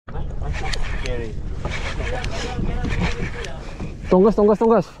Tonggas.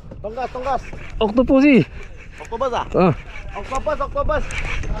 Tonggas. Octopussy. Octopus ah? Octopus.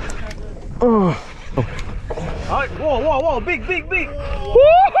 Oh. Alright, whoa, big. Woohoo!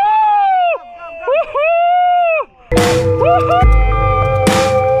 Woohoo!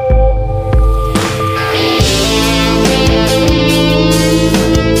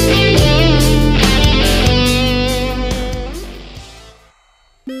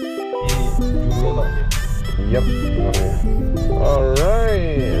 Yep.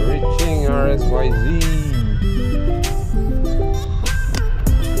 Alright, reaching RSYZ.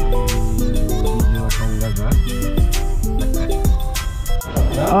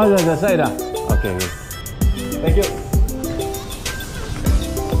 Oh, dah selesai dah. Okay. Thank you.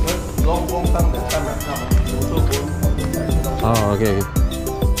 Long time. Oh, okay.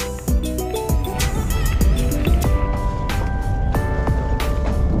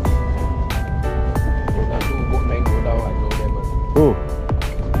 Oh,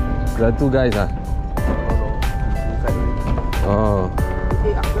 there are two guys ah. Oh.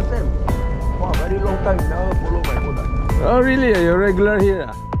 Hey, after them. Wow, very long time never follow my food. Oh really? You're regular here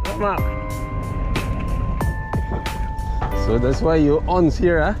ah? Mark. So that's why you ons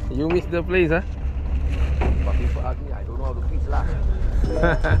here ah? You miss the place ah? But people ask me, I don't know how to fish lah.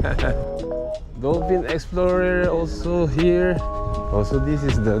 Dolphin Explorer also here. Also this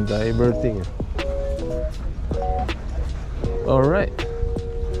is the diver thing. Alright,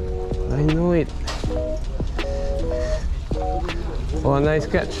 I know it. Oh, nice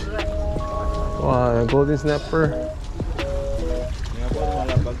catch. Wow, a golden snapper.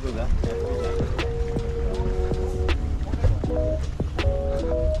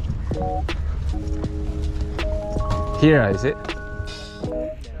 Here, is it?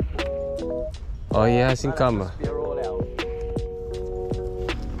 Oh, he hasn't come.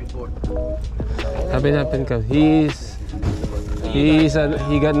 Happen come. He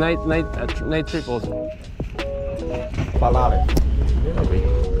got night trip also.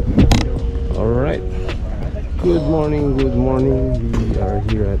 Alright. Good morning. We are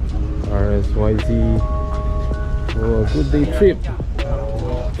here at RSYZ for a good day trip.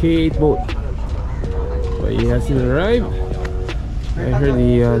 K8 boat. But he hasn't arrived. I heard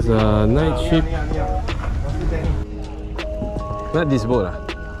he has a night ship. Not this boat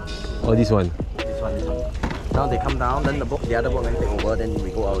or this one? Now they come down, then the other boat can take over, then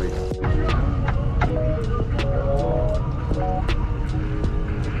we go out with.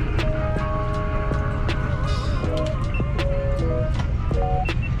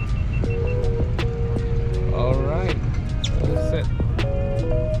 Alright, all set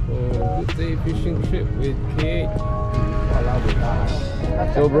for a good day fishing trip with Kate.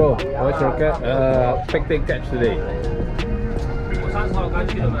 So bro, what's your expected catch today?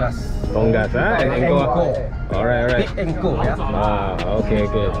 Tonggas, Engko. Alright. Big Engko, yeah. Okay.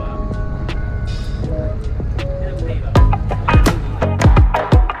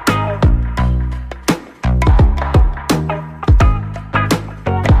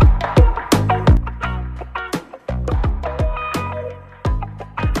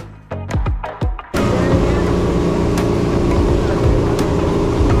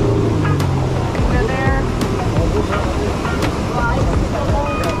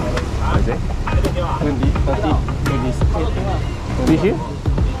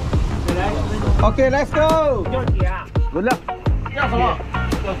 Okay, let's go. Good luck.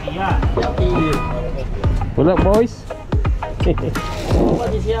 Good luck, boys.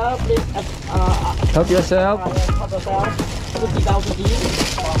 Help yourself.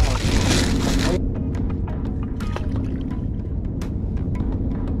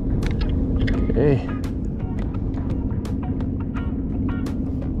 Hey.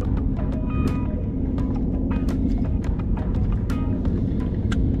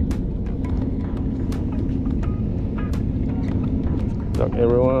 Look,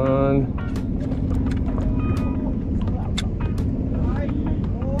 everyone.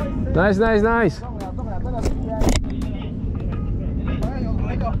 Nice.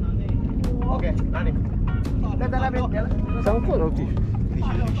 Okay, nani? Sangkut or fish?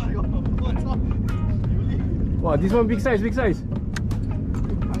 Wow, this one big size.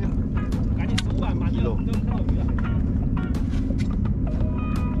 Kilo.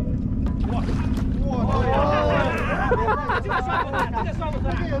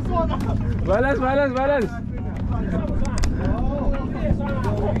 Balance.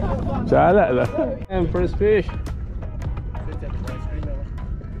 Jalan lah. And first fish.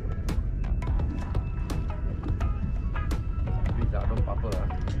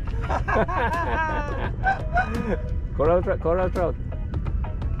 Coral trout.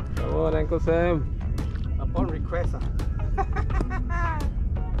 Come on, Uncle Sam. Upon request.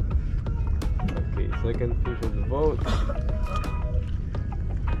 Okay, second fish of the boat.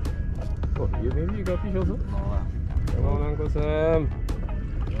 Oh, maybe you got fish also? No. Come on, Uncle Sam.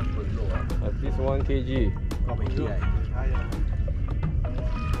 At least 1 kg.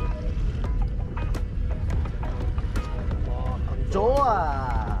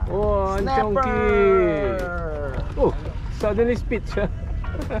 Joa! Oh, chunky! Oh, suddenly spit siya.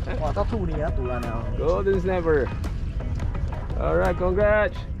 Wow, that's 2 niya, 2 na. Golden snapper. Alright,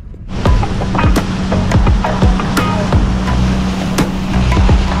 congrats!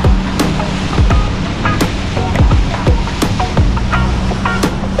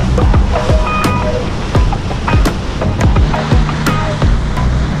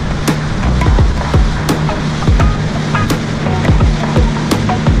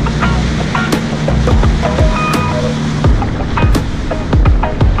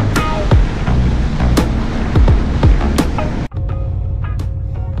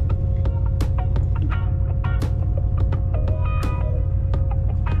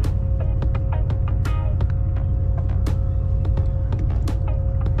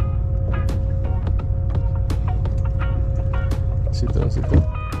 Situ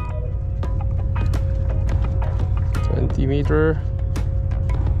 20 meter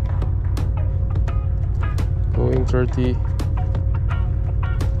going 30.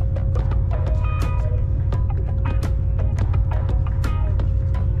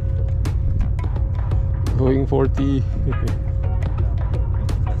 Going 40.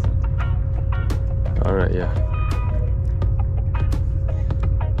 Alright, yeah.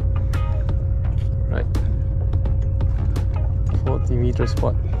 Right. 40-meter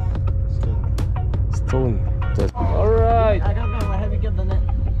spot. Stone. Alright. I can't remember, have you get the net?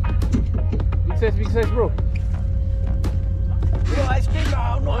 Big size, bro. No ice cream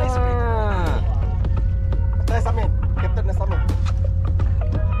now, no ice cream. There's something. Captain, there's something.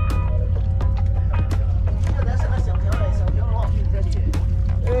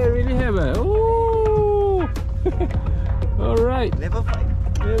 Hey, really have it. Ooh. Alright. Never fight.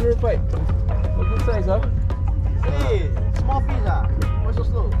 Never fight. What good size, huh? Hey, small fish ah. Why so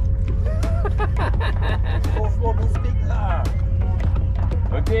slow? So slow means big lah.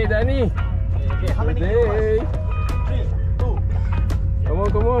 Okay, Danny. Okay, how many Today. 3, 2. Come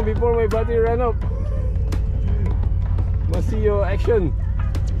on, before my battery run up. Must see your action.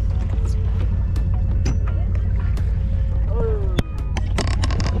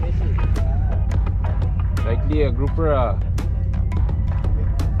 Likely a grouper.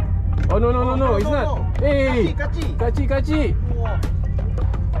 Oh no, it's not. Hey, kachi.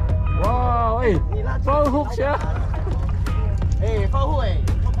 Wow, hey, foul hook siya. Hey, foul hook eh.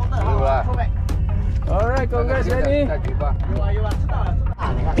 Throw back. Alright, congrats, Danny. 有啊，知道了。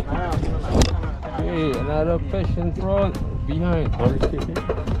你看，Okay, another fish in front, behind. Sorry.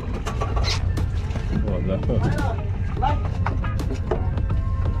 Walao. 来，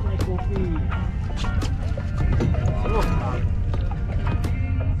卖咖啡。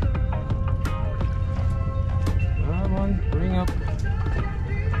 Come on, bring up.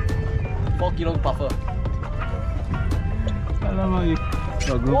 4 kilo buffer. Alamak,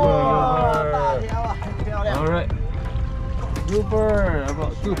 oh, grouper. 哇，大条啊，很漂亮。 Alright, grouper,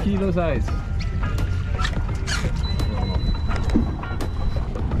 about 2 kilo size.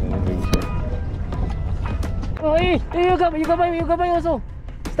 Oh, hey, you got bite also.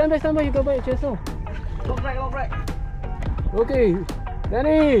 Stand by, you got bite also. Long break. Okay,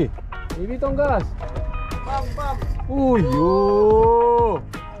 Danny, maybe tonggas. Bam. Oh, yo.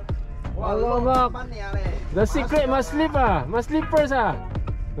 Wah, Alamak. The secret must slip first ah.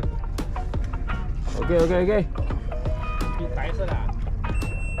 Okay.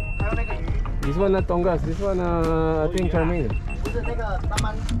 This one not tongas, this one I think charming. 不是那个他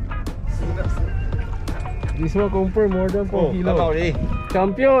们This one confirm more than 4 kilo.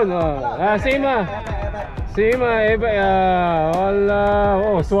 Champion same Allah.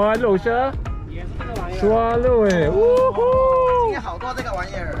 Oh, swallow siya. Swallow eh. Woohoo! 今天好多这个玩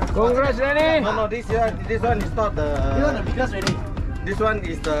意儿。 Congrats, Danny. No, this one is not the. This one the biggest already. This one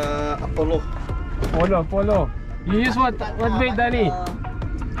is the Apollo. Polo. You use what bait, Danny?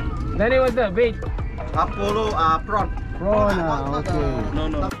 Danny, what's that bait? Apollo prawn. Prawn, Not the- okay.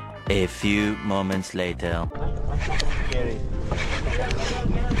 No. A few moments later.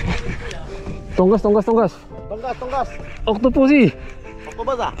 Tonggas. Tonggas. Octopus eh.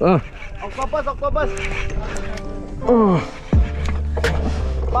 Octopus ah? Octopus. Oh.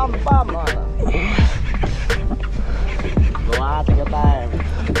 Bam. 走啊，这个带。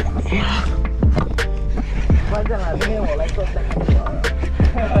不然这样啊，今天我来做这个。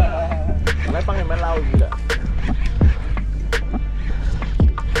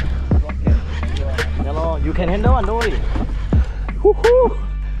handle one, don't worry. Woohoo!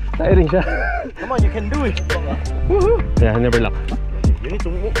 Tiring siya. Come on, you can do it. Woohoo! Yeah, never luck. You need to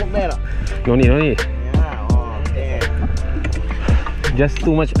move there. No need, no need. Yeah, oh, okay. Just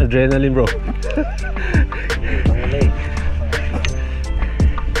too much adrenaline, bro.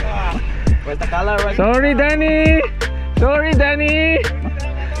 Where's the color right? Sorry, Danny! Sorry, Danny!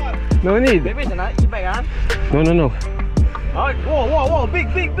 No need. Baby, can I eat back, huh? No, no, no. Oh, whoa, whoa, whoa, big.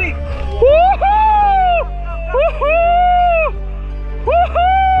 Woohoo! Woohoo! Woohoo!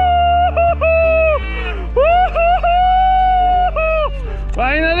 Woohoo!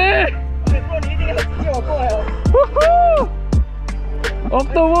 Finally! Woohoo!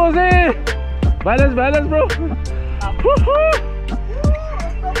 Octopus, eh! Balance, bro. Woohoo!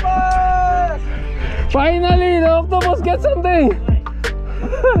 Finally, the octopus gets something.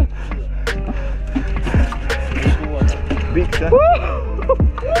 Big, sir.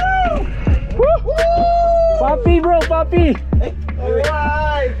 Puppy, bro, puppy.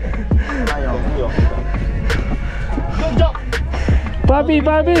 Alright. Good job. Puppy.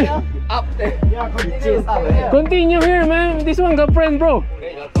 Up there. Yeah, chase up there. Continue here, man. This one got friend, bro.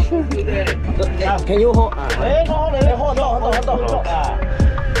 Can you hold? Hey, hold on.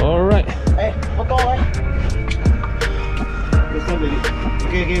 All right. Hey, hold on.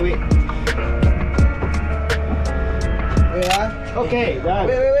 Okay, wait. Okay, done.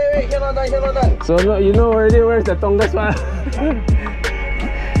 Wait, here not done. So no, you know already where's the Tongass one.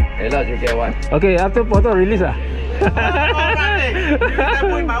 Hey, you get one. Okay, after photo release ah.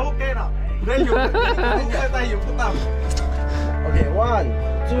 Okay, 1,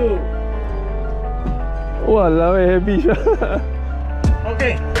 2. Walao, heavy siya.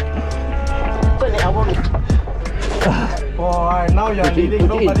 Okay. Boy, now you're leading.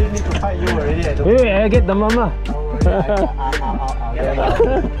 Nobody need to fight you already. Wait, I get the mama. I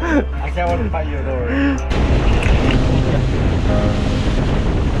can't want to fight you, don't worry.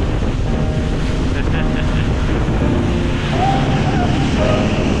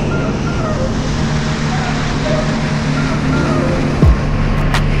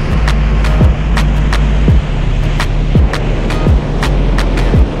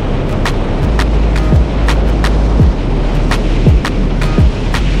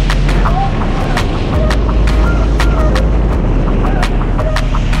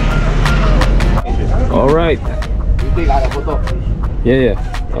 Alright. You take a photo. Yeah.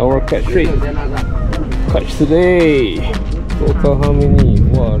 Our catch rate. Catch today. Total how many?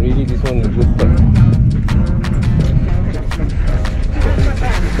 Wow, really this one is good stuff.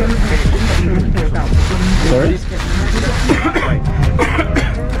 Sorry?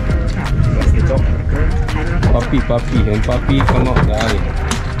 Puppy and puppy come out guys.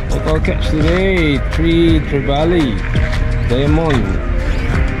 Total catch today. 3 trevally, diamond,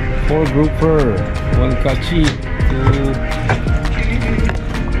 4 grouper, 1 kachi, 2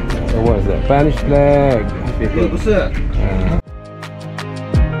 what is that? Spanish flag. 不是